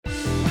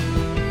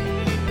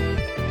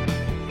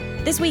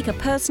This week, a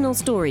personal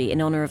story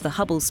in honour of the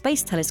Hubble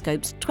Space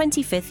Telescope's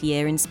 25th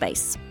year in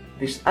space.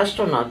 This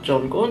astronaut,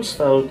 John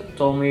Grunsfeld,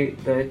 told me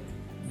that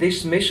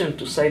this mission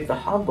to save the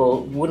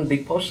Hubble wouldn't be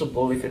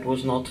possible if it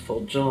was not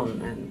for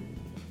John, and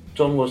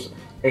John was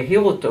a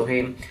hero to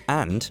him.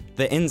 And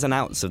the ins and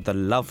outs of the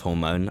love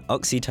hormone,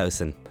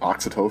 oxytocin.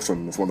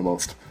 Oxytocin is one of the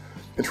most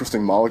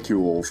interesting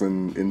molecules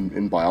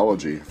in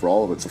biology for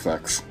all of its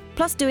effects.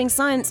 Plus doing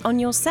science on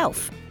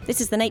yourself. This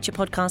is the Nature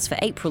Podcast for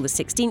April the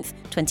 16th,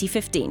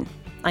 2015.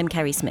 I'm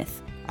Kerry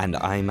Smith. And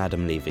I'm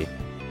Adam Levy.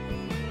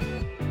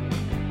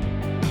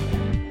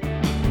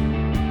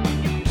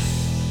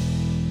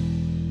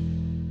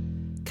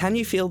 Can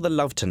you feel the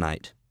love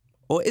tonight?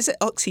 Or is it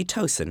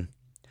oxytocin?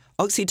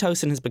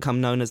 Oxytocin has become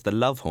known as the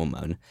love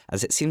hormone,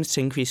 as it seems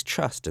to increase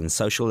trust and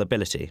social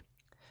ability.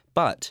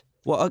 But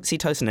what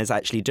oxytocin is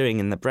actually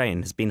doing in the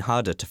brain has been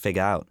harder to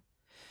figure out.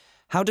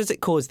 How does it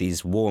cause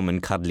these warm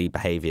and cuddly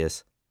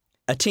behaviours?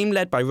 A team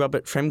led by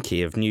Robert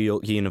Fremke of New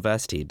York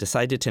University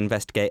decided to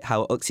investigate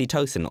how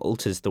oxytocin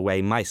alters the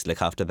way mice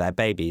look after their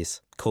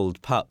babies,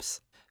 called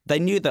pups. They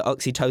knew that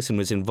oxytocin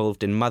was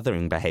involved in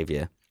mothering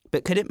behaviour,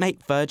 but could it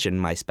make virgin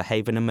mice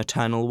behave in a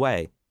maternal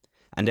way?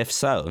 And if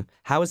so,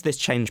 how is this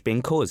change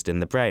being caused in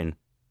the brain?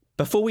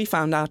 Before we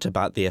found out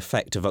about the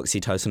effect of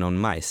oxytocin on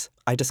mice,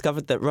 I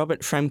discovered that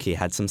Robert Fremke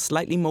had some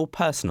slightly more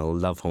personal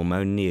love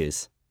hormone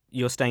news.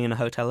 You're staying in a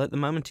hotel at the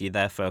moment? Are you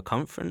there for a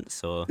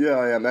conference, or...? Yeah,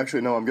 I am.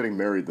 Actually, no, I'm getting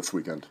married this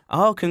weekend.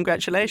 Oh,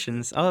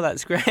 congratulations. Oh,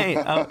 that's great.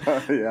 Oh.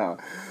 Yeah.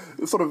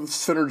 It sort of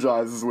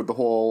synergizes with the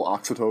whole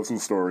oxytocin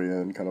story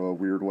in kind of a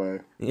weird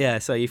way. Yeah,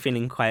 so you're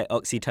feeling quite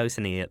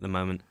oxytocin-y at the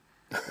moment.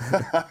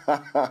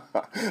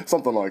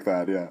 Something like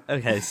that, yeah.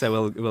 Okay,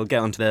 so we'll get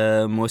on to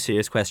the more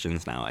serious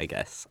questions now, I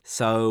guess.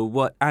 So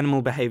what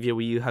animal behaviour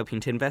were you hoping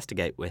to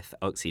investigate with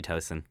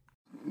oxytocin?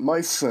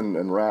 Mice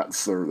and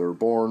rats, they're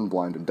born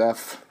blind and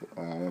deaf.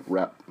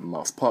 Rat and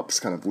mouse pups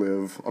kind of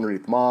live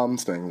underneath mom,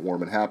 staying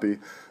warm and happy,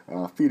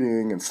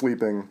 feeding and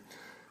sleeping.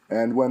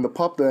 And when the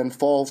pup then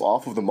falls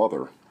off of the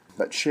mother,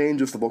 that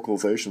changes the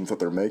vocalizations that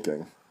they're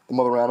making. The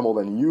mother animal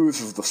then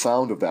uses the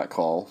sound of that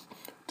call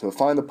to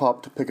find the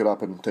pup, to pick it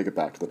up and take it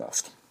back to the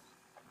nest.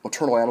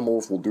 Maternal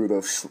animals will do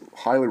this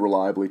highly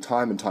reliably,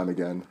 time and time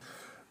again.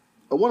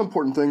 One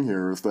important thing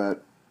here is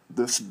that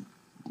this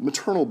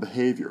maternal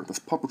behavior, this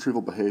pup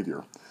retrieval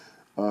behavior,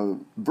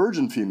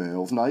 virgin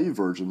females, naive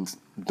virgins,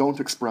 don't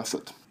express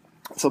it.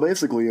 So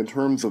basically, in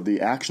terms of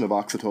the action of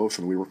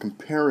oxytocin, we were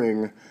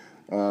comparing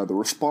the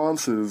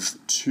responses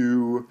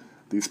to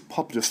these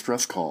pup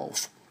distress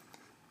calls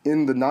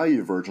in the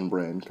naive virgin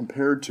brain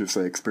compared to,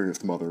 say,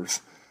 experienced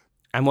mothers.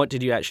 And what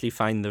did you actually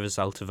find the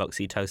result of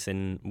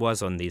oxytocin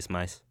was on these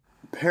mice?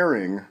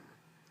 Pairing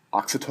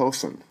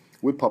oxytocin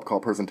with pup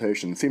call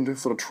presentation seemed to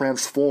sort of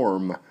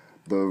transform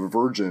the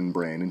virgin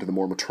brain into the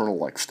more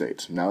maternal-like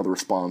state. Now the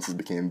responses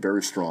became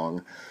very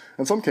strong.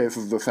 In some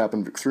cases, this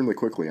happened extremely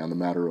quickly, on the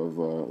matter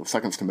of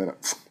seconds to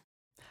minutes.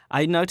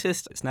 I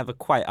noticed it's never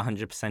quite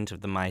 100%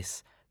 of the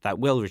mice that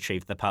will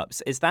retrieve the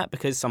pups. Is that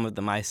because some of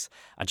the mice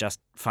are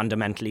just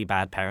fundamentally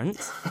bad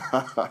parents?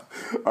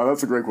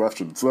 That's a great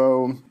question.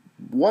 So,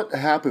 what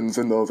happens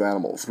in those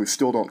animals? We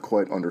still don't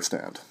quite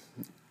understand.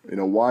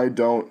 Why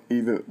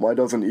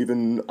doesn't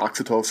even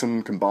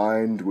oxytocin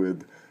combined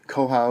with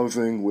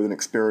co-housing, with an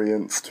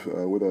experienced,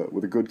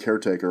 with a good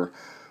caretaker,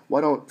 why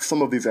don't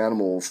some of these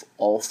animals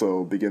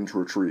also begin to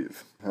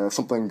retrieve? Has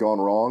something gone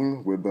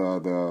wrong with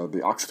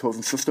the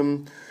oxytocin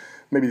system?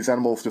 Maybe these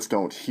animals just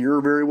don't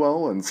hear very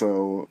well, and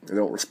so they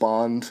don't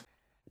respond.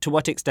 To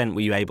what extent were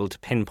you able to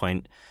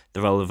pinpoint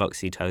the role of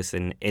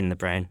oxytocin in the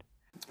brain?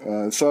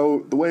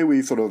 So the way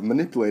we sort of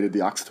manipulated the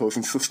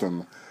oxytocin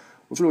system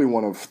was really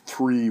one of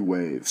three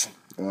ways.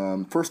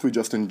 First, we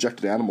just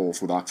injected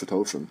animals with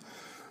oxytocin.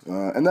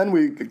 And then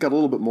we got a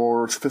little bit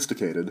more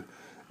sophisticated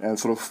and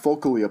sort of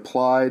focally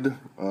applied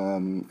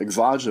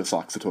exogenous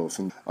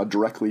oxytocin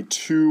directly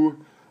to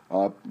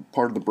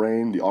part of the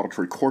brain, the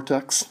auditory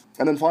cortex.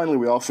 And then finally,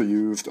 we also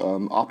used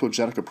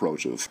optogenic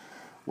approaches,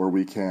 where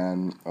we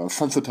can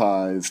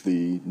sensitize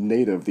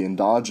the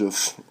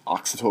endogenous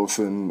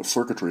oxytocin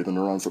circuitry, the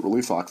neurons that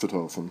release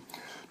oxytocin,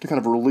 to kind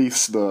of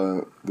release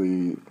the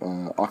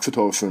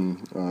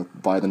oxytocin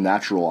via the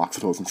natural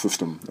oxytocin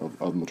system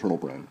of the maternal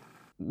brain.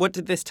 What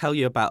did this tell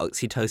you about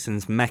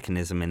oxytocin's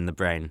mechanism in the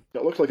brain?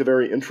 It looks like a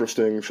very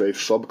interesting, say,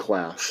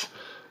 subclass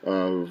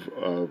of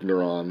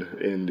neuron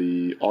in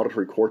the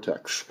auditory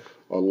cortex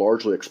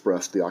largely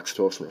express the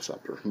oxytocin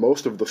receptor.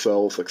 Most of the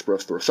cells that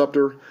express the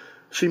receptor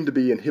seem to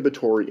be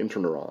inhibitory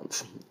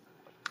interneurons.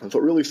 And so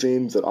it really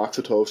seems that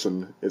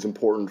oxytocin is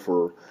important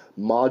for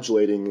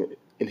modulating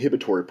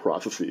inhibitory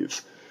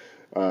processes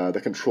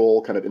that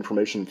control kind of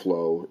information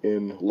flow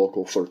in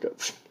local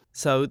circuits.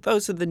 So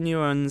those are the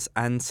neurons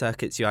and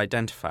circuits you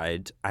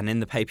identified, and in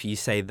the paper you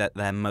say that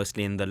they're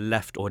mostly in the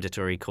left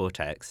auditory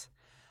cortex.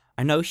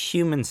 I know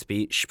human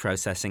speech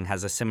processing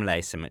has a similar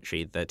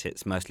asymmetry, that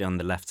it's mostly on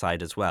the left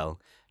side as well.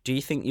 Do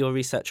you think your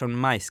research on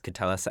mice could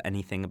tell us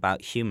anything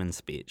about human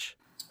speech?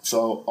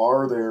 So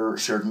are there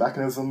shared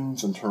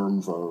mechanisms in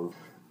terms of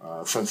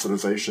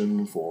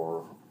sensitization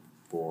for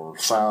for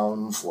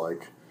sounds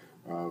like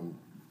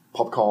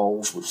pub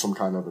calls with some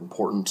kind of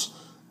important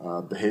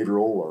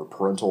behavioral or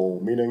parental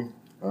meaning.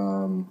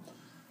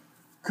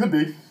 Could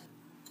be.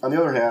 On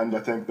the other hand, I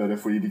think that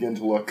if we begin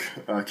to look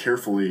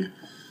carefully,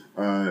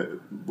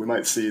 we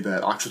might see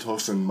that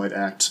oxytocin might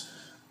act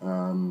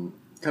kind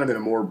of in a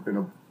more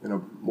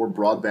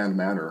broadband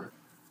manner.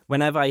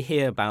 Whenever I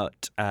hear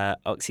about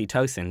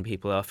oxytocin,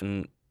 people are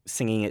often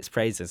singing its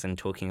praises and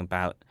talking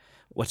about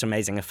what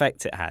amazing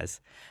effects it has.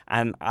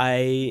 And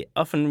I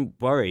often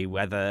worry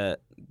whether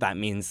that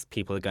means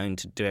people are going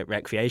to do it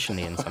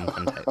recreationally in some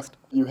context.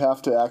 You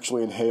have to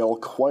actually inhale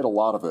quite a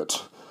lot of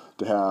it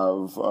to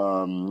have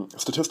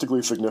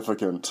statistically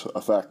significant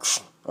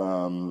effects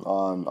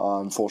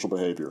on social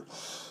behavior.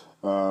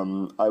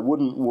 I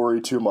wouldn't worry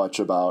too much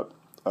about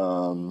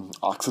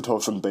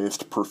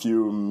oxytocin-based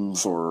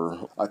perfumes,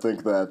 or I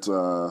think that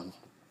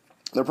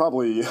there are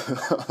probably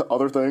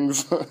other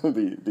things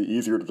be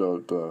easier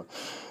to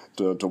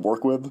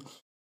work with.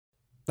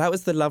 That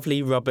was the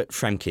lovely Robert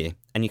Fremke,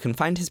 and you can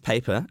find his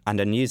paper and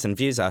a news and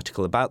views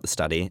article about the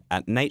study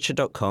at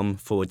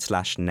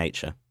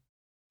nature.com/nature.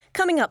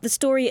 Coming up, the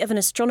story of an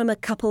astronomer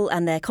couple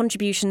and their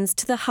contributions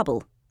to the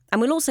Hubble. And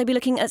we'll also be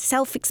looking at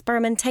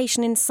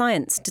self-experimentation in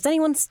science. Does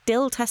anyone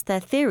still test their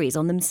theories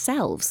on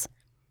themselves?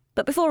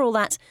 But before all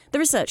that, the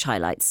research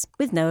highlights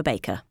with Noah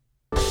Baker.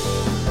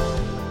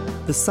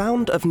 The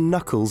sound of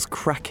knuckles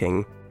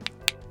cracking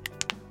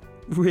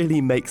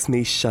really makes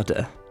me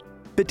shudder.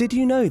 But did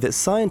you know that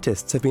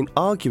scientists have been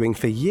arguing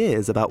for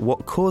years about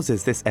what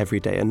causes this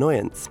everyday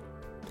annoyance?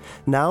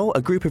 Now,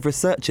 a group of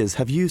researchers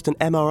have used an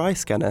MRI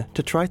scanner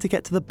to try to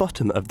get to the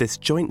bottom of this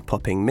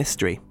joint-popping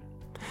mystery.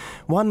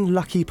 One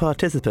lucky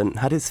participant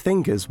had his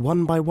fingers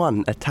one by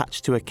one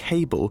attached to a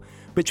cable,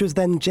 which was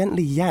then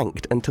gently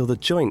yanked until the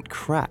joint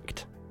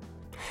cracked.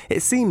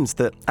 It seems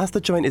that as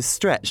the joint is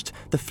stretched,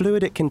 the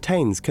fluid it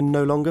contains can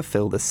no longer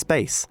fill the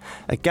space.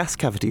 A gas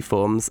cavity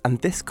forms, and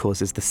this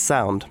causes the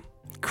sound.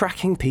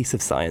 Cracking piece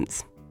of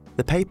science.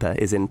 The paper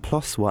is in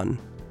PLOS One.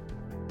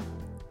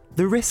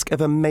 The risk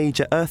of a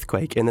major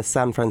earthquake in the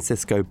San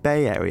Francisco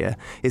Bay Area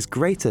is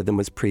greater than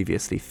was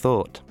previously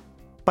thought.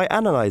 By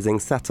analysing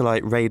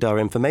satellite radar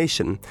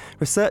information,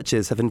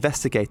 researchers have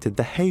investigated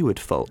the Hayward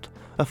Fault,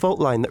 a fault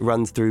line that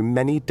runs through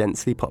many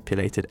densely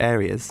populated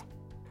areas.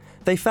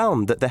 They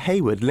found that the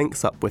Hayward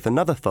links up with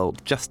another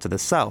fault just to the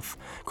south,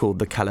 called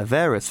the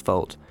Calaveras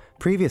Fault,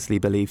 previously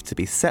believed to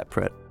be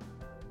separate.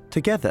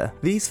 Together,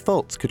 these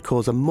faults could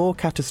cause a more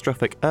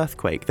catastrophic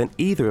earthquake than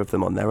either of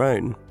them on their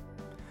own.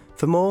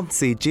 For more,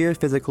 see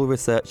Geophysical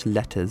Research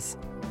Letters.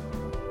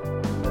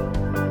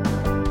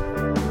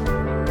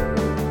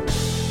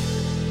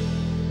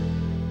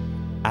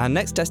 Our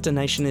next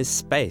destination is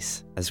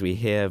space, as we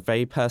hear a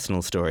very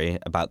personal story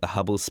about the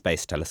Hubble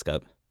Space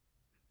Telescope.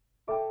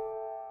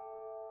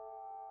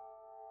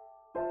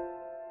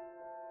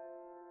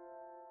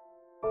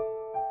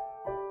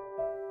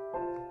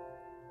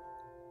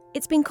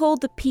 It's been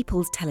called the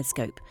People's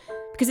Telescope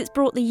because it's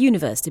brought the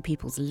universe to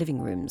people's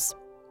living rooms.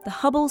 The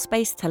Hubble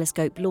Space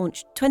Telescope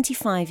launched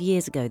 25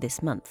 years ago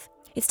this month.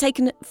 It's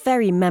taken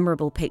very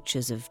memorable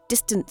pictures of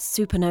distant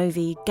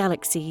supernovae,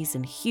 galaxies,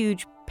 and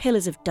huge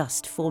pillars of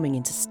dust forming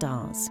into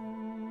stars.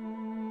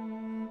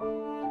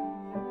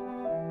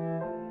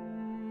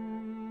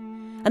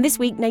 And this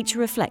week, Nature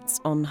reflects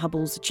on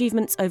Hubble's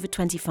achievements over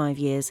 25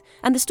 years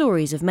and the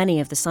stories of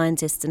many of the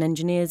scientists and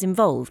engineers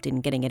involved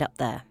in getting it up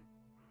there.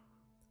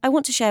 I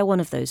want to share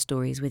one of those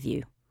stories with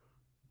you.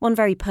 One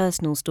very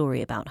personal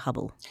story about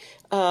Hubble.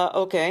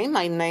 Okay,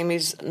 my name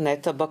is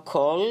Netta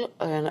Bakol,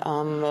 and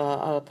I'm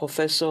a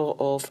professor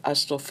of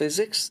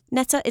astrophysics.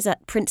 Netta is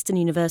at Princeton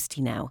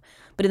University now,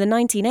 but in the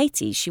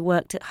 1980s she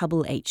worked at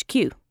Hubble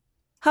HQ.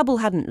 Hubble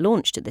hadn't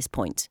launched at this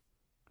point,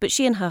 but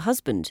she and her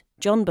husband,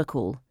 John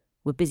Bakol,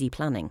 were busy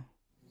planning.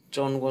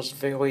 John was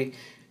very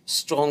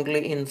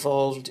strongly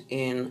involved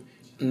in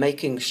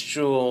making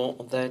sure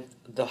that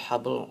the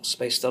Hubble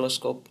Space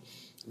Telescope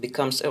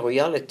becomes a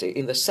reality.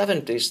 In the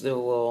 70s, there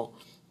were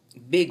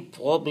big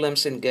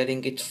problems in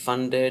getting it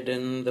funded,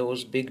 and there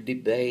was big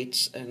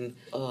debates, and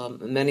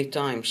many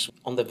times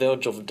on the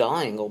verge of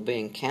dying or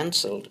being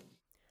cancelled.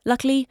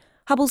 Luckily,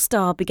 Hubble's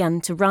star began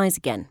to rise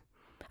again,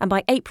 and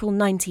by April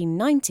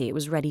 1990 it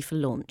was ready for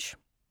launch.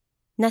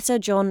 Netta,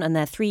 John and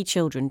their 3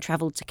 children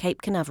travelled to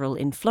Cape Canaveral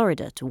in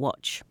Florida to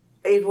watch.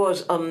 It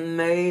was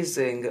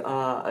amazing.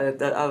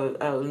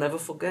 I'll never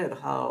forget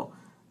how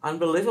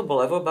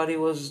unbelievable. Everybody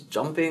was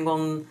jumping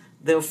on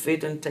their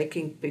feet and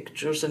taking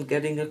pictures and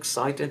getting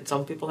excited.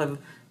 Some people have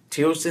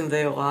tears in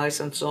their eyes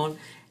and so on.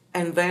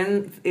 And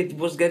then it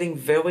was getting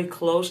very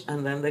close,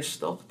 and then they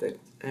stopped it.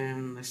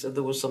 And they said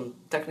there was some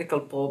technical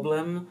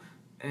problem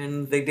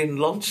and they didn't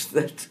launch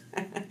that.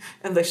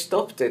 And they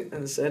stopped it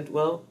and said,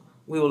 well,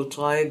 we will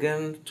try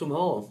again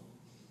tomorrow.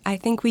 I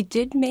think we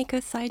did make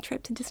a side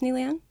trip to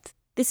Disneyland.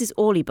 This is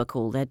Orly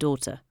Bakol, their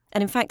daughter.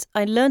 And in fact,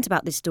 I learned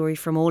about this story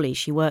from Orly.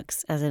 She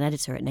works as an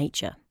editor at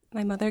Nature.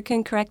 My mother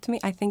can correct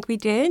me. I think we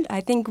did. I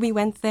think we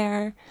went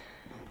there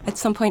at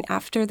some point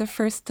after the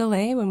first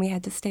delay when we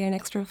had to stay an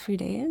extra few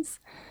days.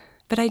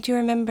 But I do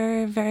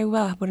remember very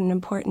well what an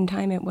important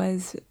time it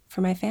was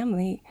for my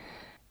family.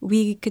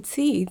 We could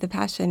see the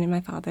passion in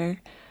my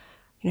father.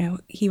 You know,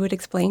 he would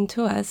explain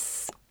to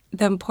us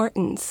the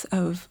importance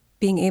of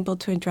being able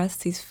to address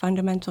these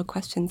fundamental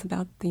questions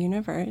about the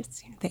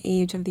universe, the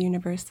age of the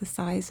universe, the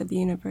size of the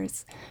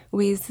universe,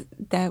 ways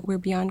that were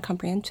beyond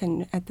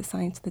comprehension at the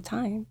science of the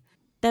time.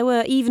 There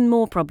were even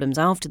more problems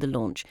after the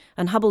launch,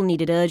 and Hubble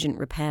needed urgent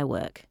repair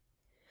work.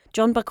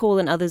 John Bacall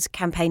and others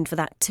campaigned for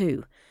that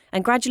too,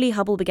 and gradually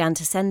Hubble began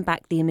to send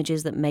back the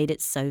images that made it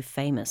so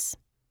famous.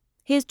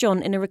 Here's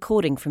John in a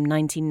recording from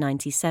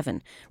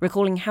 1997,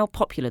 recalling how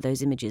popular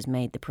those images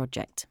made the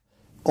project.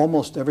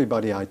 Almost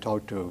everybody I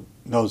talk to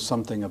knows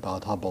something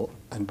about Hubble,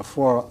 and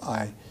before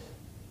I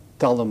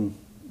tell them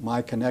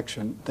my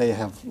connection, they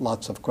have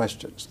lots of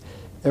questions.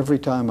 Every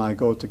time I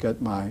go to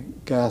get my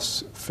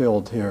gas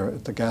filled here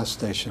at the gas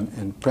station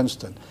in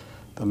Princeton,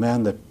 the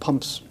man that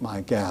pumps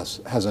my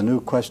gas has a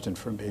new question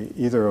for me,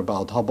 either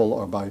about Hubble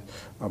or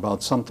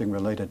about something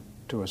related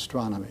to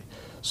astronomy.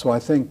 So I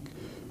think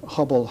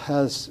Hubble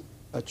has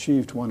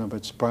achieved one of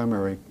its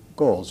primary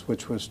goals,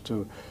 which was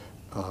to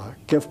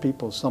give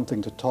people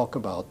something to talk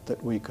about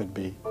that we could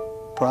be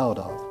proud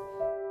of.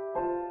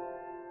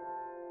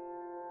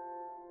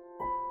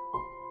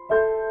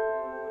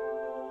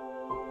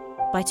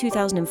 By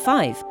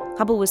 2005,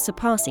 Hubble was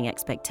surpassing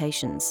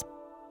expectations,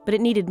 but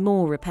it needed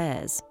more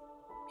repairs.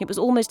 It was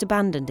almost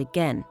abandoned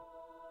again.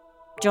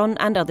 John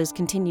and others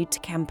continued to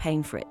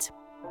campaign for it.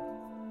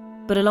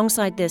 But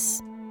alongside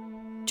this,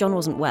 John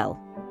wasn't well.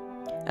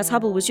 As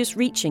Hubble was just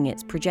reaching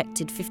its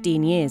projected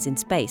 15 years in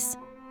space,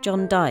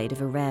 John died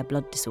of a rare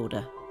blood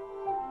disorder.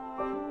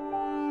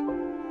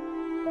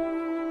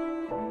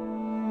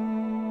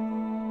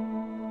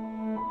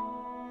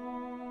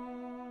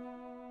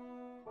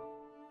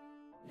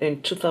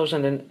 In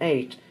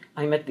 2008,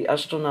 I met the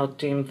astronaut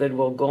team that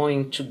were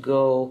going to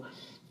go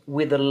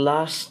with the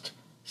last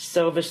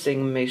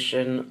servicing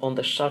mission on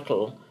the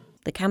shuttle.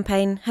 The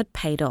campaign had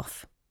paid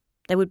off.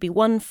 There would be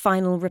one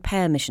final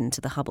repair mission to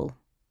the Hubble.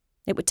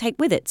 It would take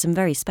with it some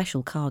very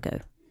special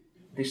cargo.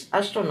 This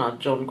astronaut,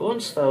 John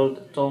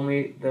Grunsfeld, told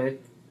me that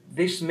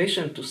this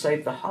mission to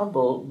save the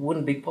Hubble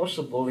wouldn't be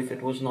possible if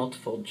it was not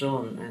for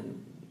John,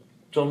 and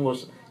John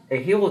was a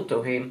hero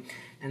to him.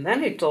 And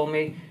then he told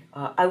me,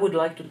 I would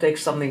like to take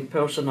something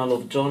personal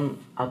of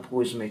John up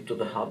with me to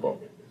the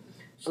Hubble.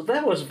 So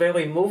that was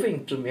very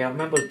moving to me. I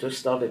remember I just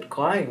started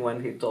crying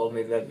when he told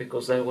me that,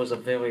 because that was a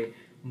very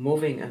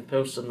moving and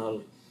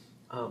personal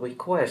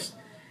request.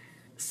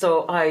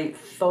 So I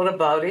thought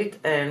about it,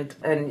 and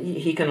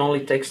he can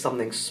only take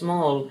something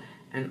small,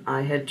 and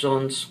I had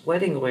John's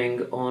wedding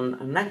ring on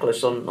a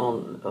necklace on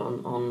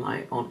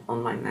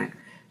my neck.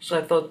 So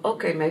I thought,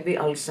 okay, maybe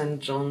I'll send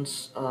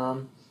John's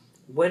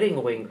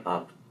wedding ring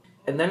up.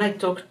 And then I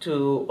talked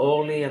to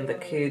Orly and the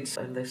kids,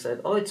 and they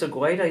said, oh, it's a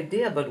great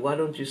idea, but why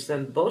don't you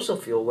send both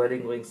of your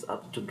wedding rings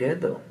up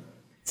together?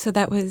 So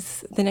that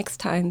was the next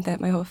time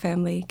that my whole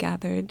family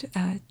gathered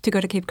to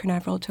go to Cape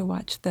Canaveral to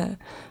watch the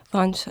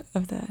launch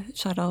of the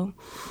shuttle.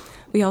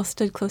 We all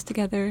stood close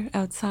together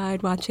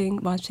outside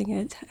watching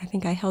it. I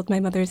think I held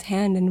my mother's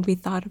hand, and we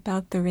thought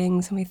about the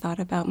rings, and we thought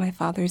about my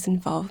father's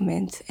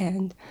involvement,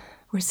 and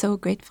we're so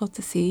grateful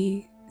to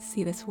see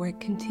this work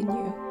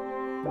continue.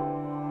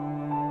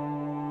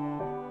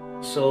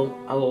 So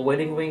our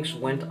wedding rings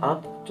went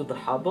up to the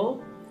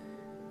Hubble,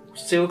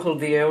 circled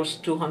the Earth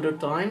 200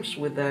 times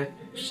with that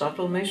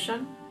shuttle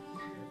mission.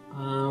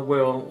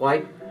 We're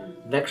right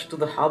next to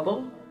the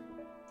Hubble.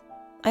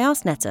 I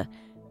asked Netta,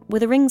 were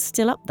the rings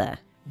still up there?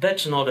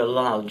 That's not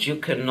allowed. You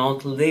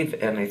cannot leave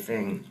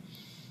anything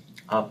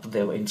up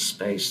there in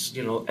space.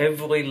 You know,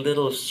 every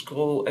little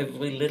screw,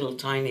 every little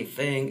tiny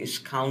thing is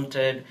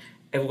counted.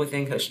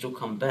 Everything has to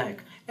come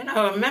back. And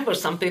I remember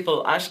some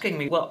people asking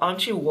me, well,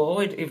 aren't you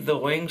worried if the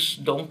rings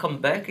don't come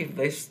back, if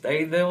they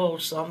stay there or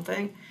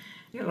something?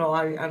 You know,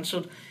 I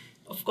answered,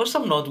 of course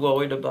I'm not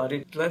worried about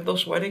it. Let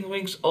those wedding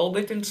rings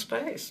orbit in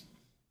space.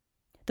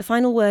 The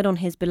final word on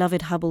his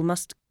beloved Hubble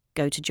must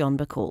go to John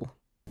Bacall.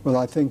 Well,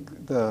 I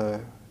think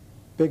the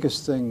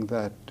biggest thing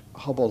that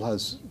Hubble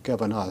has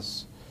given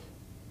us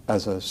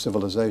as a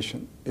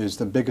civilization is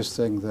the biggest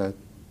thing that,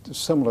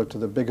 similar to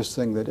the biggest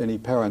thing that any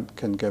parent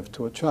can give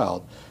to a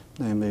child,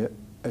 namely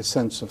a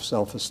sense of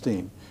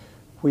self-esteem.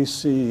 We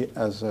see,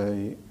 as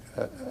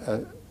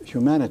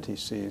humanity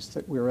sees,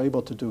 that we're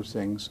able to do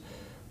things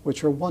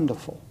which are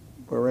wonderful.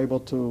 We're able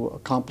to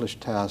accomplish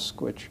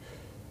tasks which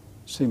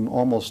seem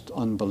almost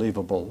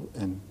unbelievable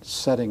in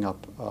setting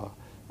up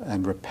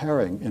and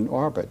repairing in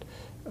orbit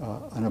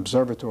an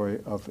observatory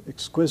of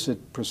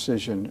exquisite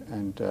precision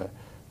and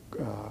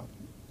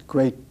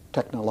great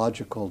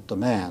technological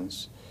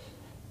demands.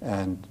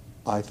 And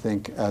I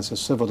think as a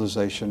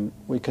civilization,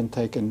 we can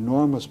take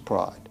enormous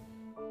pride.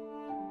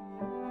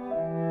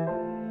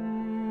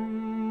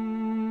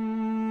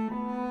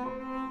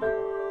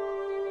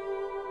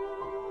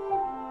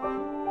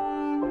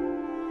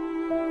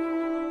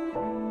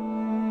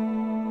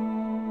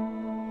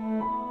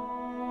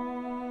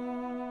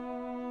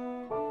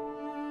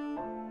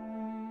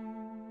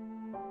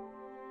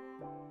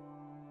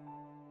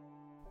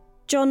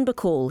 John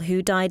Bacall,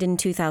 who died in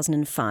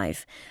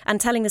 2005, and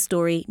telling the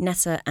story,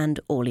 Nessa and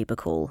Orly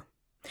Bacall.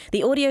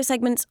 The audio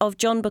segments of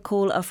John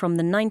Bacall are from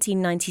the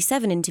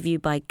 1997 interview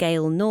by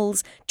Gail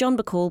Knowles, John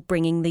Bacall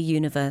Bringing the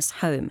Universe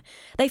Home.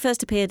 They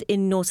first appeared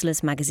in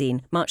Nautilus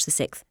magazine, March the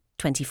 6th,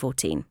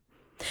 2014.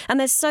 And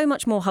there's so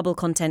much more Hubble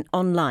content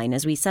online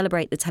as we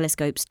celebrate the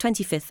telescope's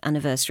 25th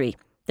anniversary.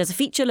 There's a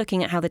feature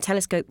looking at how the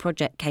telescope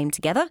project came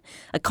together,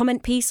 a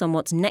comment piece on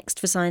what's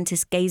next for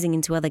scientists gazing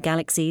into other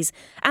galaxies,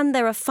 and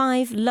there are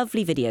 5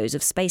 lovely videos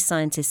of space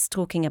scientists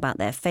talking about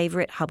their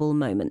favourite Hubble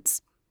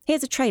moments.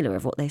 Here's a trailer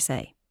of what they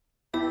say.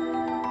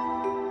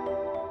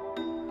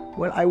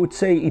 Well, I would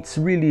say it's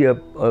really a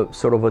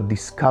sort of a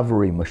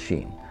discovery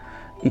machine.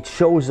 It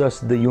shows us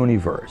the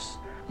universe.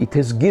 It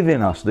has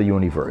given us the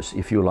universe,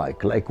 if you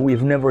like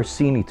we've never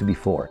seen it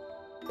before.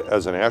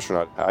 As an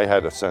astronaut, I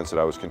had a sense that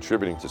I was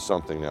contributing to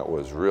something that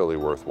was really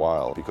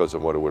worthwhile because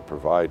of what it would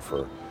provide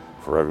for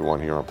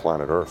everyone here on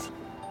planet Earth.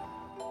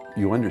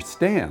 You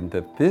understand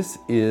that this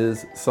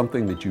is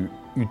something that you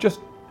just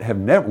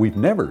we've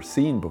never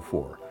seen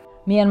before.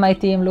 Me and my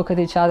team looked at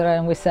each other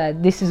and we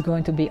said, this is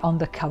going to be on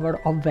the cover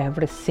of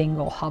every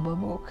single Hubble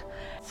book.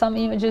 Some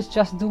images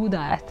just do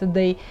that.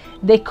 They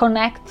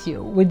connect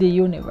you with the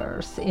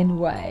universe in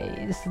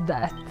ways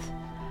that,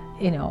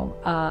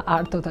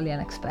 are totally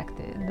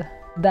unexpected.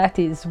 That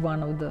is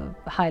one of the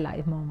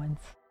highlight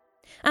moments.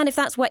 And if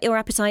that's whet your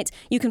appetite,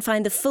 you can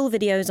find the full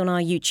videos on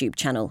our YouTube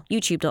channel,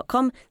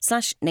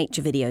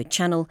 youtube.com/naturevideo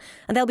channel,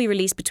 and they'll be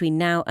released between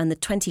now and the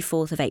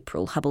 24th of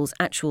April, Hubble's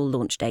actual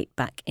launch date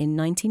back in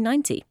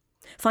 1990.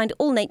 Find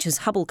all Nature's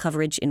Hubble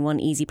coverage in one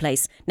easy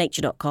place,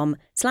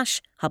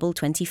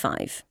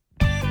 nature.com/Hubble25.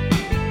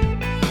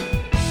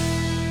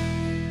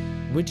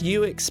 Would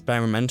you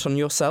experiment on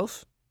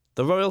yourself?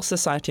 The Royal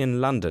Society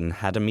in London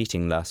had a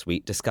meeting last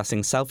week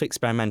discussing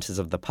self-experimenters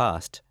of the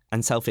past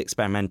and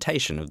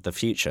self-experimentation of the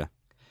future.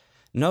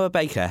 Noah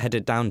Baker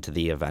headed down to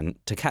the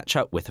event to catch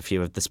up with a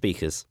few of the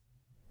speakers.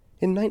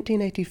 In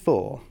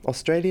 1984,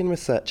 Australian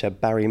researcher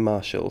Barry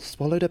Marshall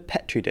swallowed a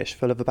petri dish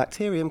full of a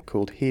bacterium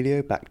called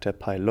Heliobacter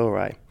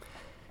pylori.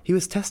 He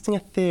was testing a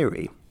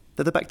theory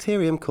that the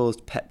bacterium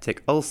caused peptic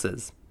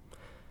ulcers.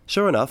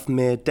 Sure enough,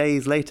 mere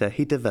days later,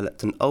 he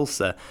developed an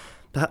ulcer.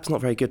 Perhaps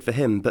not very good for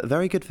him, but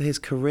very good for his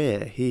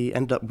career. He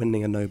ended up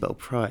winning a Nobel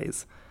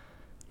Prize.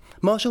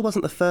 Marshall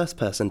wasn't the first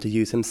person to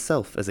use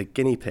himself as a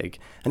guinea pig,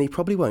 and he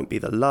probably won't be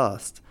the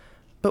last.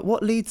 But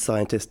what leads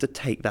scientists to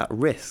take that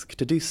risk,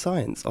 to do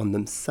science on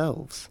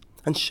themselves?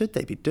 And should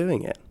they be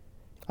doing it?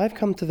 I've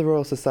come to the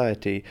Royal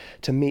Society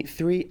to meet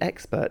 3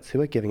 experts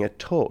who are giving a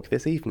talk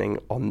this evening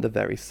on the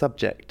very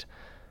subject.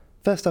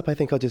 First up, I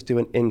think I'll just do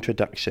an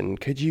introduction.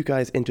 Could you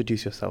guys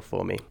introduce yourself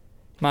for me?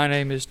 My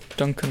name is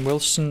Duncan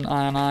Wilson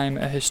and I'm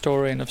a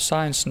historian of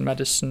science and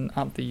medicine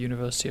at the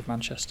University of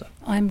Manchester.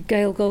 I'm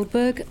Gail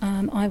Goldberg.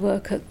 I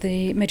work at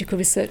the Medical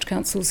Research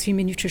Council's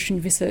Human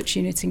Nutrition Research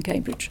Unit in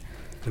Cambridge.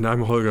 And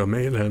I'm Holger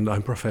Mehl and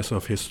I'm Professor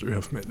of History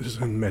of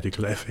Medicine and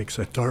Medical Ethics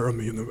at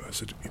Durham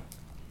University.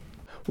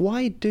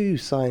 Why do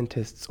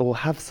scientists or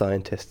have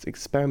scientists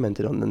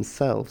experimented on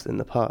themselves in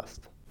the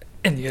past?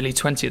 In the early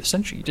 20th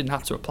century, you didn't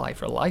have to apply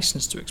for a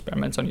license to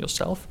experiment on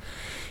yourself.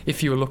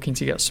 If you were looking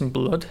to get some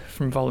blood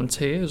from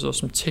volunteers or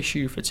some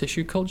tissue for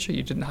tissue culture,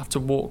 you didn't have to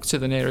walk to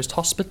the nearest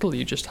hospital.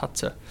 You just had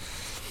to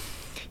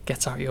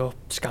get out your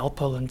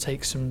scalpel and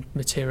take some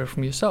material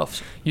from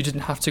yourself. You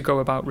didn't have to go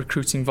about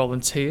recruiting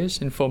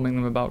volunteers, informing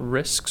them about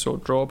risks or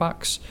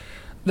drawbacks.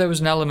 There was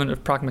an element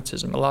of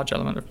pragmatism, a large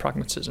element of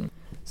pragmatism.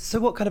 So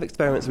what kind of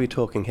experiments are we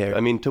talking here?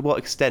 I mean, to what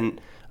extent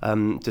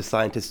do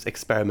scientists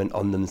experiment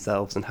on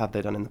themselves, and have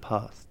they done in the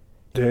past?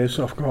 There is,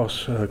 of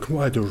course,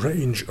 quite a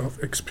range of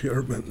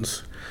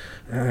experiments.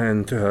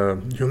 And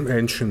you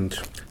mentioned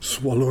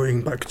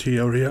swallowing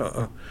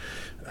bacteria.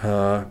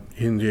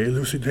 In the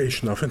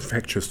elucidation of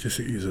infectious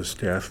diseases,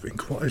 there have been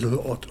quite a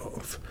lot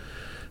of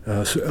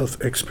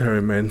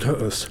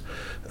self-experimenters,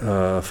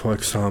 for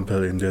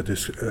example, in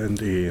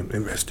the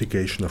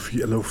investigation of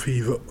yellow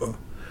fever.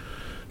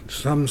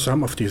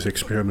 Some of these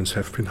experiments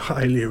have been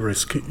highly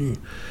risky,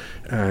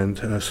 and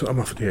some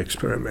of the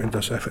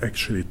experimenters have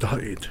actually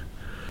died.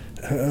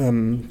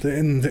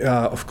 Then there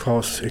are, of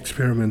course,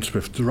 experiments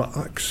with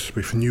drugs,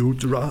 with new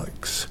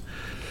drugs.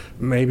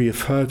 Maybe a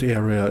third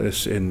area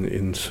is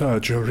in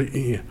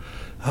surgery.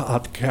 The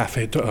heart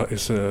catheter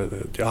is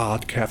an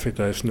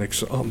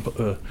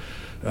example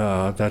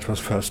that was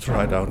first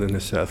tried out in the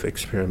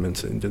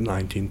self-experiments in the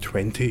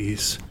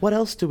 1920s. What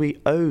else do we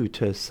owe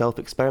to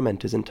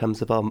self-experimenters in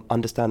terms of our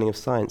understanding of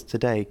science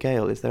today?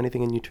 Gail, is there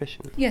anything in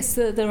nutrition? Yes,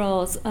 there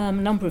are a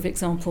number of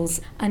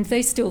examples, and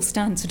they still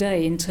stand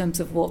today in terms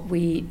of what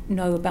we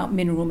know about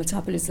mineral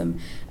metabolism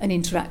and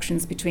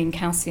interactions between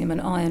calcium and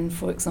iron,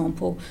 for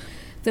example.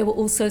 There were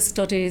also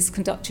studies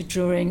conducted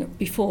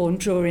before and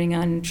during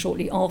and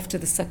shortly after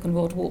the Second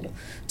World War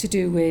to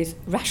do with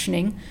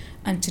rationing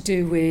and to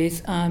do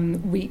with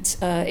wheat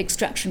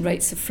extraction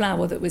rates of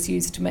flour that was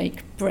used to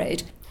make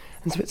bread.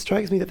 And so it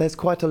strikes me that there's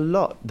quite a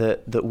lot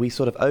that we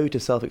sort of owe to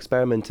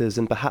self-experimenters,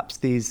 and perhaps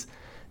these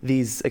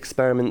these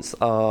experiments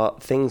are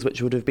things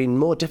which would have been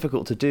more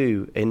difficult to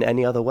do in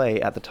any other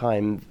way at the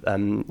time,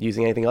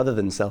 using anything other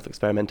than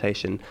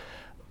self-experimentation.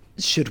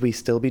 Should we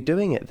still be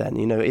doing it then?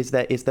 Is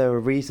there a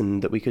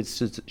reason that we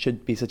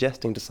should be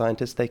suggesting to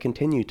scientists they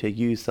continue to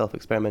use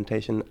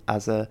self-experimentation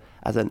as an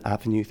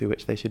avenue through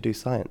which they should do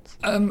science?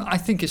 I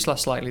think it's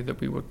less likely that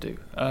we would do.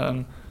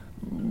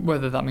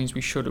 Whether that means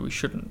we should or we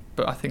shouldn't,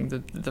 but I think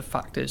that the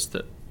fact is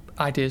that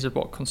ideas of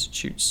what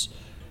constitutes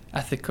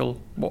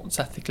what's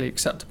ethically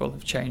acceptable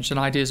have changed, and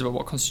ideas about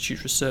what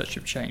constitutes research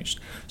have changed.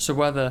 So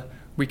whether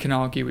we can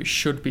argue it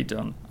should be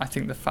done, I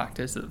think the fact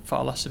is that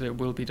far less of it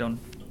will be done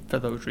for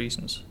those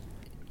reasons.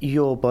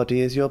 Your body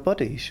is your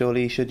body.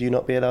 Surely should you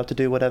not be allowed to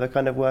do whatever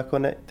kind of work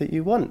on it that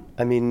you want?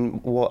 I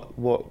mean, what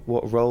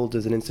role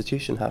does an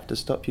institution have to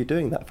stop you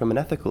doing that from an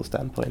ethical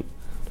standpoint?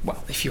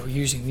 Well, if you're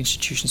using the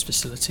institution's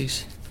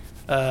facilities,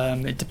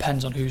 it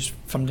depends on who's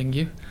funding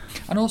you.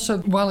 And also,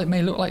 while it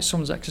may look like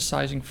someone's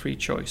exercising free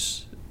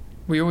choice,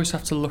 we always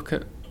have to look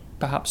at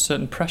perhaps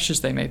certain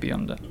pressures they may be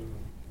under.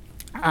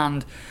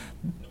 And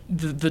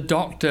the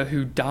doctor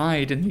who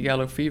died in the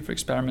yellow fever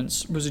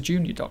experiments was a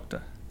junior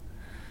doctor.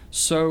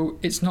 So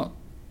it's not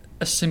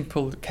a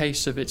simple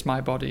case of it's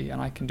my body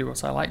and I can do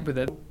what I like with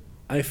it.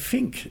 I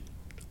think,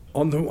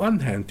 on the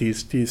one hand,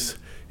 these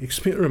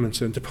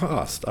experiments in the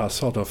past are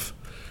sort of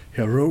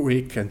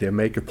heroic and they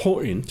make a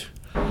point.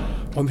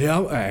 On the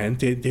other hand,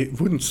 they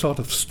wouldn't sort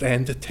of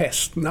stand the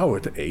test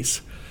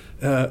nowadays,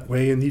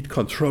 where you need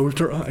control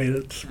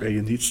trials, where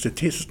you need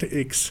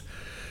statistics,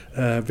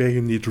 where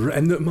you need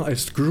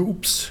randomized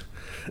groups.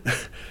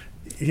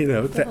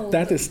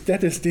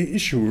 That is the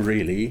issue,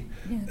 really.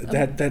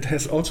 Yeah. That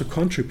has also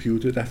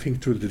contributed, I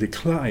think, to the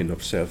decline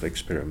of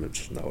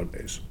self-experiments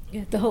nowadays.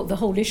 Yeah, the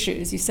whole issue,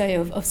 as you say,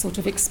 of sort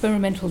of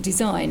experimental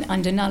design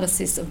and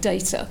analysis of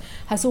data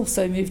has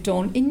also moved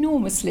on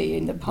enormously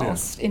in the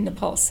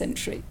past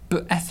century.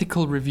 But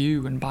ethical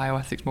review and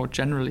bioethics more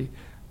generally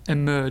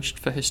emerged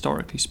for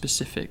historically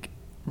specific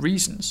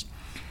reasons,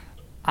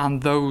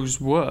 and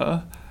those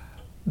were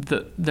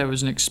that there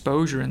was an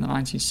exposure in the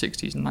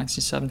 1960s and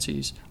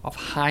 1970s of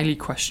highly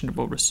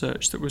questionable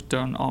research that was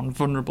done on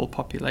vulnerable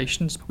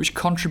populations, which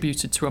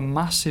contributed to a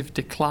massive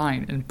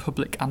decline in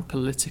public and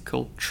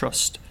political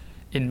trust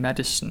in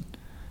medicine.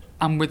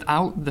 And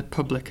without the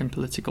public and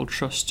political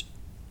trust,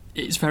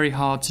 it's very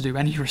hard to do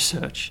any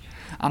research.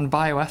 And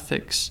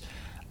bioethics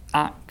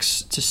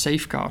acts to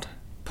safeguard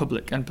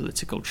public and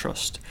political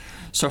trust.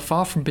 So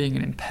far from being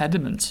an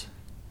impediment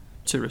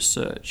to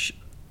research,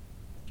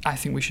 I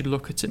think we should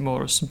look at it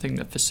more as something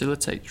that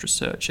facilitates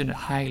research in a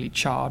highly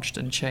charged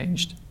and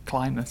changed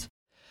climate.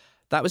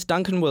 That was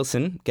Duncan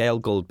Wilson, Gail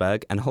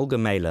Goldberg and Holger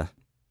Mailer.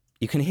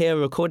 You can hear a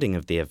recording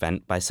of the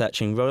event by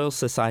searching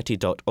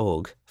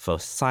royalsociety.org for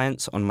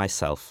Science on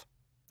Myself.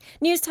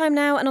 News time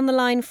now, and on the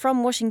line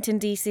from Washington,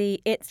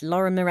 D.C., it's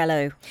Laura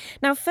Morello.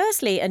 Now,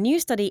 firstly, a new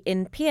study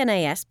in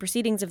PNAS,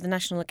 Proceedings of the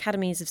National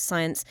Academies of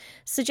Science,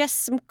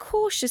 suggests some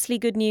cautiously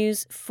good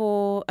news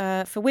for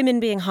women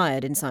being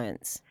hired in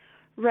science.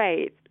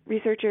 Right.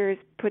 Researchers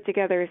put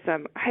together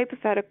some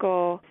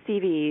hypothetical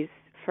CVs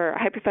for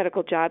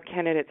hypothetical job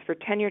candidates for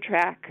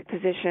tenure-track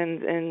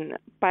positions in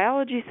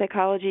biology,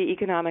 psychology,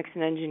 economics,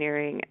 and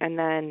engineering. And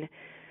then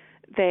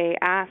they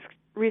asked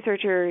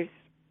researchers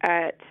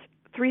at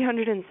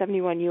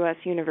 371 U.S.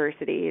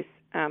 universities,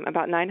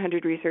 about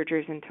 900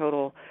 researchers in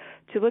total,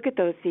 to look at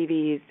those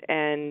CVs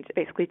and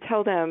basically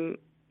tell them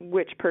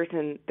which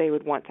person they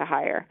would want to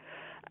hire.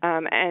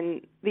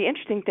 And the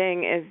interesting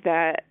thing is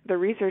that the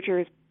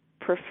researchers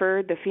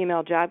preferred the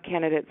female job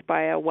candidates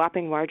by a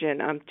whopping margin,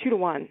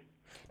 2-1.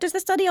 Does the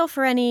study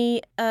offer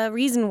any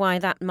reason why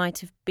that might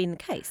have been the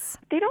case?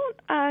 They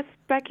don't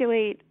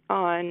speculate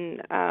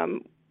on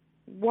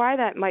why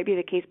that might be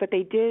the case, but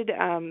they did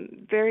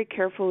very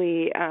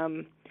carefully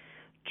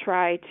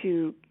try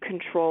to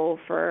control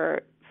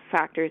for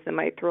factors that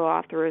might throw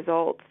off the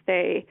results.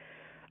 They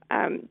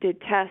did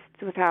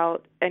tests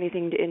without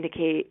anything to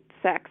indicate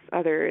sex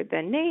other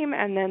than name,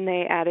 and then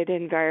they added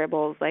in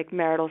variables like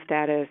marital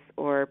status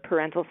or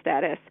parental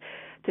status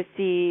to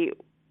see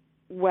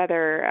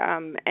whether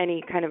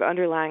any kind of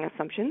underlying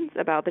assumptions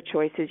about the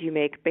choices you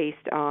make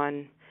based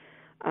on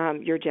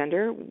your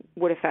gender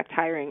would affect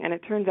hiring. And it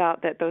turns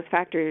out that those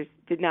factors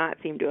did not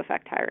seem to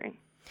affect hiring.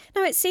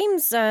 Now, it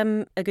seems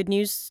a good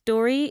news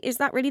story. Is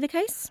that really the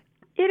case?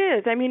 It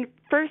is. I mean,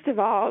 first of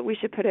all, we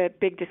should put a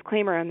big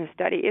disclaimer on this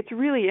study. It's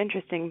really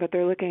interesting, but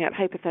they're looking at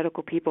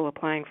hypothetical people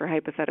applying for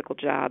hypothetical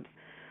jobs.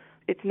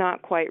 It's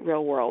not quite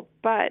real world,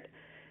 but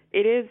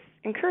it is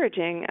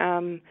encouraging.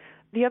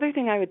 The other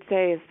thing I would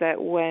say is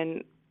that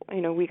when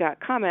we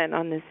got comment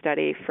on this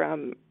study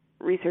from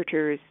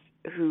researchers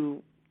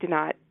who did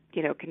not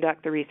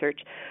conduct the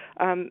research,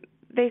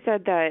 they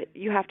said that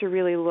you have to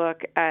really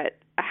look at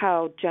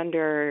how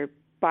gender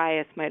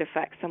bias might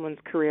affect someone's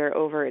career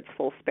over its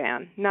full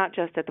span, not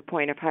just at the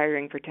point of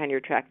hiring for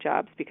tenure-track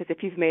jobs, because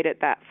if you've made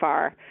it that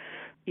far,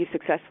 you've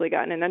successfully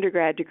gotten an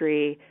undergrad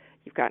degree,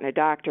 you've gotten a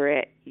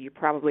doctorate, you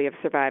probably have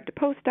survived a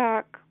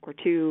postdoc or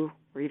 2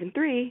 or even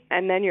 3,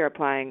 and then you're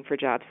applying for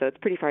jobs, so it's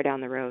pretty far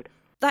down the road.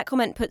 That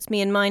comment puts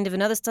me in mind of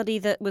another study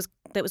that was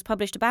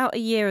published about a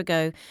year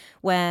ago,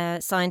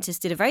 where scientists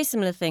did a very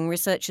similar thing.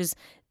 Researchers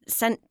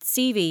sent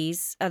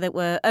CVs that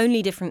were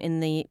only different in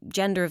the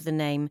gender of the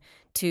name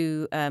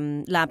to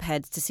lab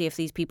heads to see if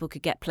these people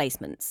could get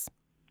placements.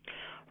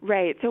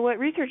 Right. So what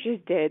researchers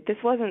did, this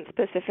wasn't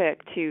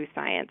specific to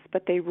science,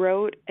 but they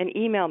wrote an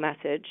email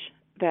message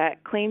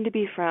that claimed to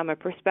be from a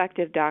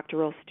prospective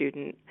doctoral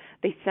student.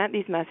 They sent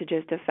these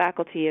messages to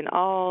faculty in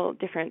all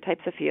different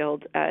types of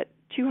fields at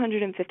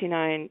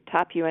 259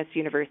 top U.S.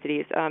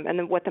 universities. And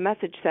then what the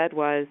message said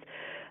was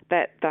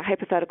that the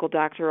hypothetical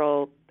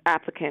doctoral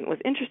applicant was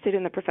interested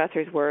in the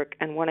professor's work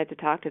and wanted to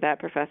talk to that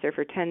professor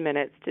for 10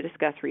 minutes to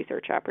discuss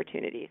research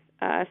opportunities.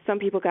 Some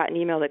people got an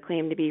email that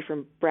claimed to be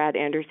from Brad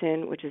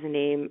Anderson, which is a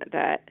name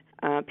that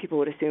people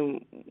would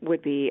assume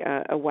would be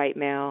a white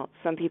male.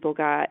 Some people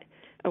got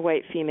a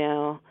white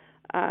female,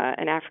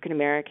 an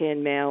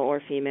African-American male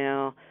or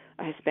female,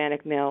 a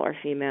Hispanic male or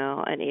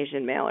female, an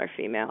Asian male or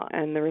female.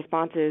 And the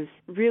responses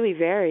really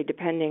vary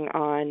depending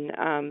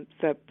on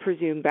the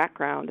presumed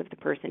background of the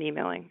person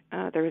emailing.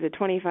 There was a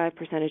 25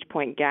 percentage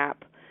point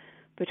gap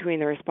between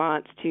the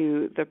response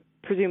to the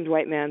presumed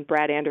white man,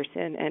 Brad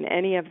Anderson, and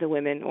any of the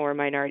women or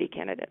minority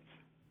candidates.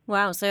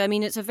 Wow. So, I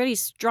mean, it's a very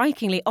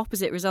strikingly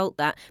opposite result,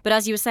 that. But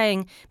as you were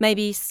saying,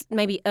 maybe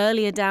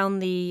earlier down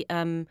the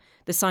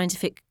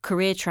scientific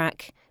career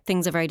track,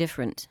 things are very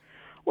different.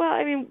 Well,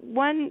 I mean,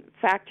 one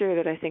factor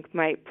that I think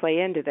might play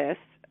into this,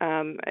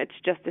 it's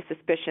just a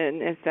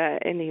suspicion, is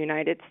that in the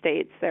United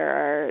States there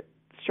are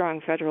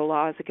strong federal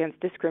laws against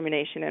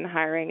discrimination in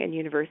hiring, and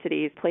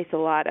universities place a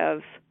lot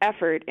of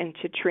effort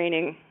into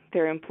training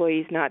their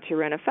employees not to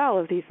run afoul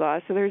of these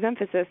laws. So there's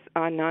emphasis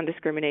on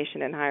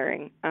non-discrimination in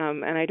hiring.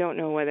 And I don't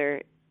know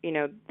whether,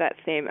 that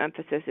same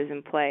emphasis is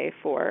in play,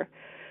 for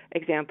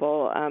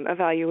example,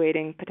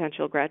 evaluating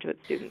potential graduate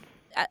students.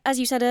 As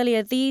you said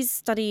earlier, these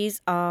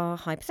studies are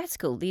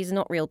hypothetical. These are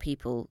not real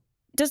people.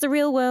 Does the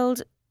real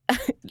world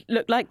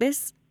look like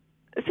this?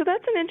 So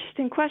that's an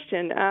interesting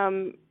question.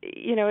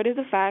 It is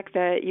a fact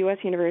that U.S.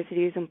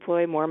 universities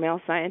employ more male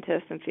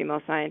scientists than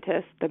female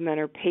scientists. The men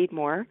are paid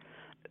more.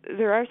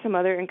 There are some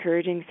other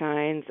encouraging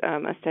signs.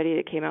 A study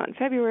that came out in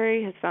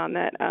February has found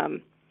that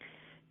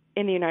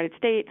in the United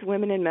States,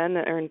 women and men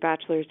that earn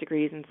bachelor's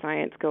degrees in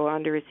science go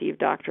on to receive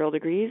doctoral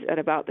degrees at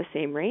about the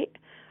same rate.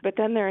 But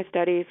then there are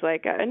studies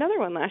like another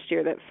one last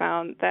year that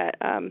found that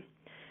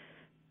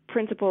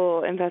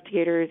principal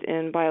investigators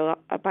in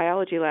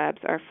biology labs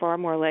are far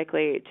more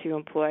likely to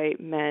employ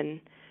men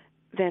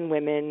than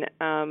women,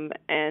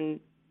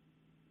 and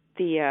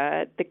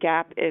the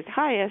gap is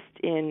highest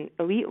in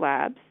elite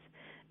labs,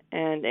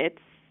 and it's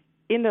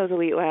in those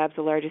elite labs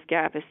the largest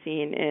gap is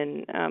seen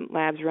in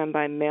labs run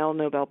by male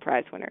Nobel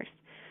Prize winners.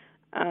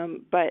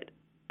 But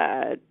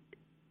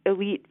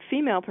elite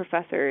female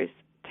professors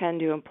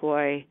tend to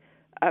employ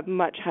a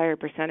much higher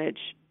percentage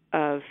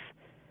of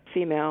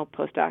female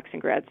postdocs and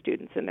grad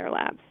students in their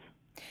labs.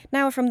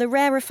 Now, from the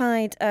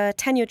rarefied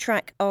tenure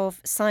track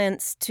of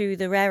science to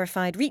the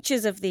rarefied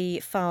reaches of the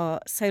far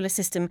solar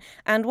system,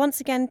 and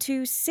once again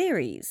to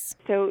Ceres.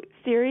 So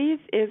Ceres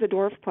is a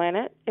dwarf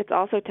planet. It's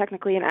also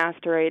technically an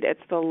asteroid.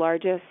 It's the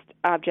largest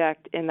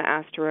object in the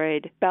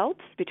asteroid belt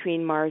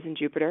between Mars and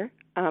Jupiter.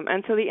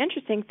 And so the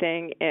interesting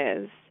thing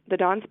is the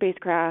Dawn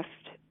spacecraft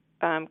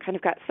kind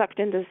of got sucked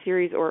into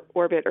Ceres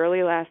orbit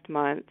early last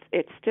month.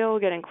 It's still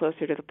getting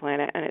closer to the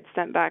planet, and it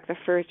sent back the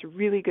first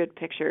really good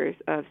pictures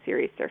of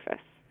Ceres' surface.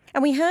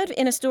 And we heard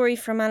in a story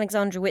from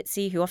Alexandra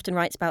Whitsey, who often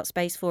writes about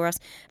space for us,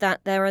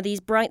 that there are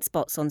these bright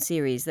spots on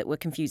Ceres that were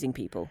confusing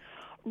people.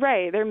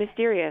 Right, they're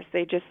mysterious.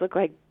 They just look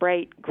like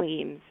bright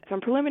gleams.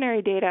 Some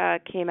preliminary data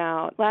came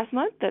out last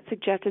month that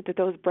suggested that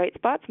those bright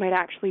spots might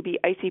actually be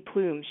icy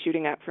plumes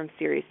shooting up from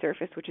Ceres'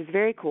 surface, which is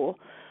very cool.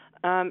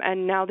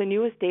 And now the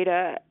newest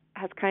data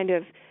has kind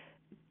of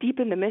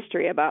deepened the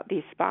mystery about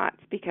these spots,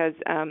 because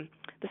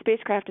the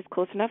spacecraft is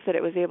close enough that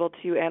it was able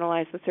to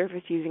analyze the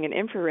surface using an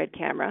infrared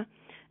camera,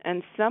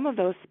 and some of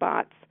those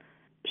spots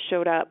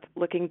showed up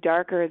looking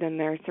darker than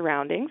their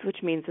surroundings,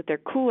 which means that they're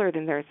cooler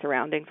than their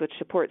surroundings, which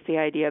supports the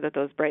idea that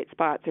those bright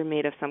spots are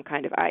made of some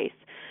kind of ice.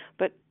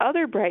 But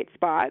other bright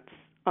spots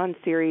on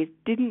Ceres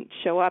didn't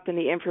show up in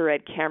the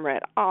infrared camera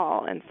at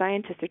all, and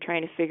scientists are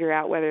trying to figure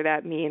out whether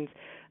that means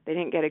they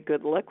didn't get a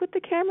good look with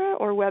the camera,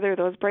 or whether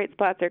those bright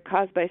spots are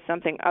caused by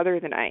something other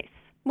than ice.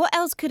 What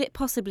else could it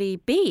possibly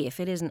be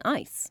if it isn't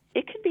ice?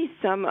 It could be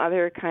some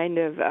other kind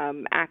of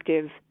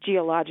active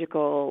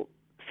geological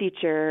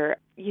feature,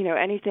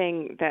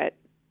 anything that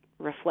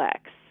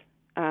reflects.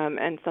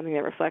 And something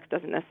that reflects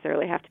doesn't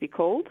necessarily have to be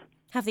cold.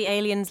 Have the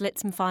aliens lit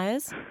some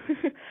fires?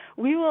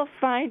 We will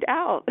find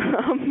out.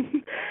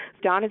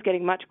 Dawn is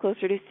getting much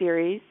closer to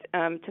Ceres.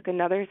 Took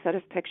another set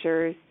of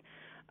pictures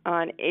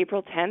on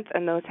April 10th,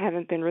 and those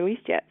haven't been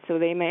released yet, so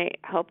they may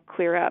help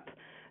clear up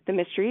the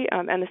mystery.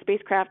 And the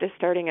spacecraft is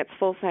starting its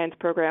full science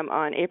program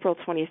on April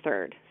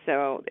 23rd,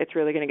 so it's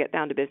really going to get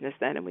down to business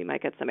then, and we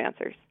might get some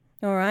answers.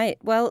 All right.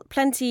 Well,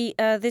 plenty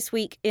this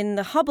week in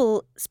the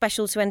Hubble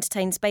special to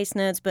entertain space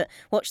nerds, but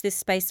watch this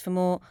space for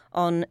more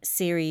on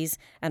Ceres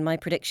and my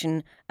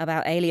prediction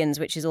about aliens,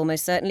 which is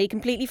almost certainly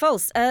completely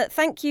false.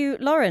 Thank you,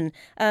 Lauren.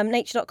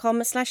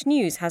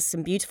 Nature.com/news has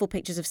some beautiful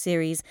pictures of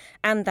Ceres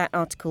and that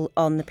article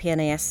on the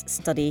PNAS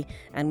study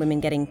and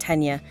women getting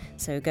tenure.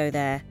 So go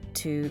there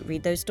to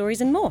read those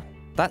stories and more.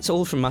 That's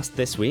all from us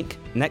this week.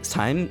 Next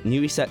time,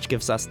 new research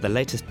gives us the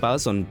latest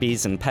buzz on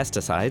bees and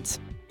pesticides.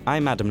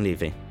 I'm Adam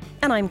Levy.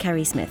 And I'm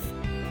Kerry Smith.